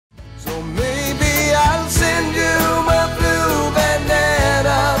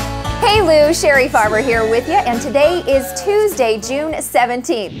Hello, Sherry Farber here with you, and today is Tuesday, June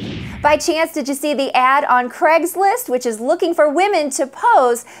 17th. By chance, did you see the ad on Craigslist, which is looking for women to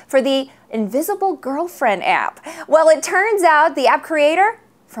pose for the Invisible Girlfriend app? Well, it turns out the app creator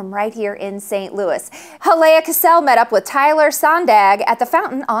from right here in St. Louis. Halea Cassell met up with Tyler Sondag at the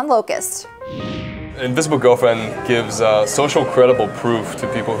fountain on Locust. Invisible Girlfriend gives social credible proof to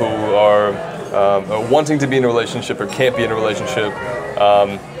people who are wanting to be in a relationship or can't be in a relationship,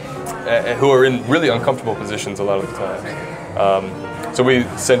 and who are in really uncomfortable positions a lot of the time. So we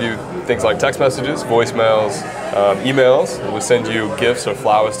send you things like text messages, voicemails, emails. We'll send you gifts or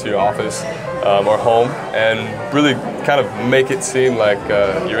flowers to your office or home, and really kind of make it seem like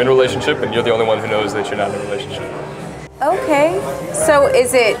you're in a relationship and you're the only one who knows that you're not in a relationship. Okay, so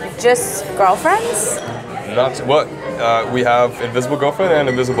is it just girlfriends? We have Invisible Girlfriend and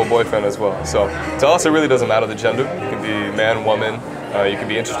Invisible Boyfriend as well. So to us, it really doesn't matter the gender. You can be man, woman. You can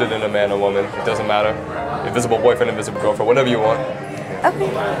be interested in a man or woman. It doesn't matter. Invisible Boyfriend, Invisible Girlfriend, whatever you want. Okay.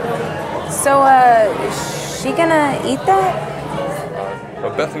 So, is she gonna eat that?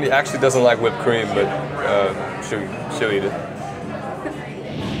 Well, Bethany actually doesn't like whipped cream, but she'll eat it.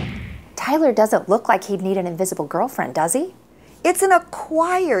 Tyler doesn't look like he'd need an invisible girlfriend, does he? It's an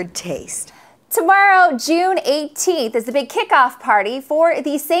acquired taste. Tomorrow, June 18th, is the big kickoff party for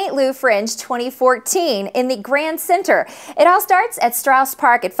the St. Lou Fringe 2014 in the Grand Center. It all starts at Strauss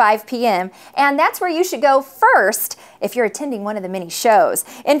Park at 5 p.m., and that's where you should go first if you're attending one of the many shows.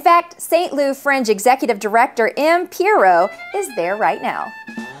 In fact, St. Lou Fringe Executive Director M. Pirro is there right now.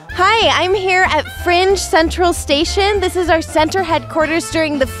 Hi, I'm here at Fringe Central Station. This is our center headquarters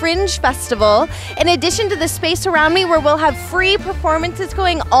during the Fringe Festival. In addition to the space around me where we'll have free performances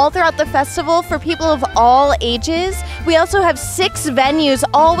going all throughout the festival for people of all ages, we also have 6 venues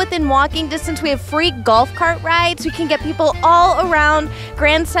all within walking distance. We have free golf cart rides. We can get people all around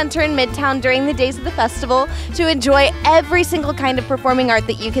Grand Center in Midtown during the days of the festival to enjoy every single kind of performing art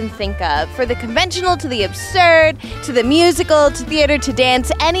that you can think of. For the conventional to the absurd, to the musical, to theater, to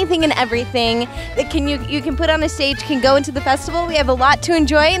dance, anything and everything that you can put on a stage can go into the festival. We have a lot to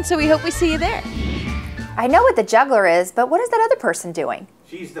enjoy, and so we hope we see you there. I know what the juggler is, but what is that other person doing?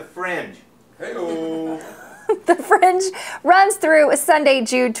 She's the Fringe. Hey-o. The Fringe runs through Sunday,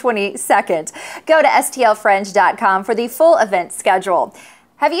 June 22nd. Go to stlfringe.com for the full event schedule.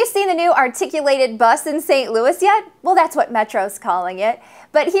 Have you seen the new articulated bus in St. Louis yet? Well, that's what Metro's calling it.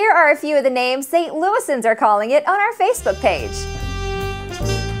 But here are a few of the names St. Louisans are calling it on our Facebook page.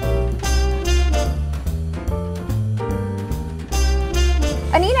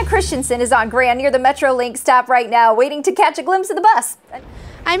 Anina Christensen is on Grand near the Metrolink stop right now, waiting to catch a glimpse of the bus.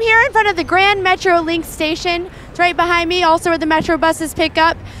 I'm here in front of the Grand Metrolink station. It's right behind me, also where the Metro buses pick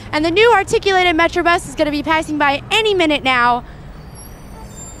up. And the new articulated Metro bus is going to be passing by any minute now.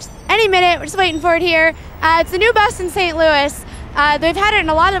 Any minute, we're just waiting for it here. It's a new bus in St. Louis. They've had it in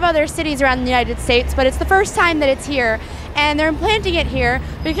a lot of other cities around the United States, but it's the first time that it's here. And they're implanting it here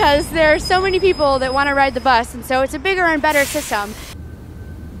because there are so many people that want to ride the bus, and so it's a bigger and better system.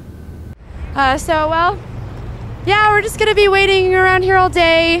 Well, yeah, we're just going to be waiting around here all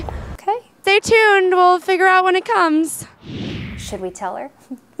day. Okay. Stay tuned. We'll figure out when it comes. Should we tell her?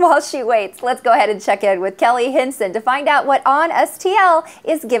 While she waits, let's go ahead and check in with Kelly Hinson to find out what On STL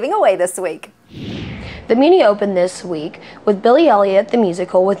is giving away this week. The Muni opened this week with Billy Elliot, the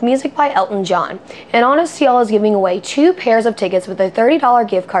musical, with music by Elton John. And On STL is giving away 2 pairs of tickets with a $30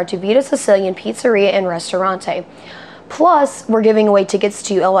 gift card to Vita Sicilian Pizzeria and Restaurante. Plus, we're giving away tickets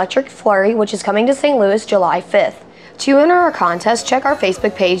to Electric Flurry, which is coming to St. Louis July 5th. To enter our contest, check our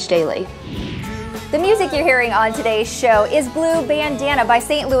Facebook page daily. The music you're hearing on today's show is Blue Bandana by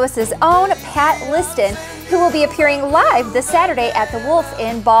St. Louis's own Pat Liston, who will be appearing live this Saturday at the Wolf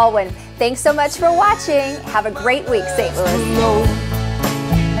in Baldwin. Thanks so much for watching. Have a great week, St. Louis.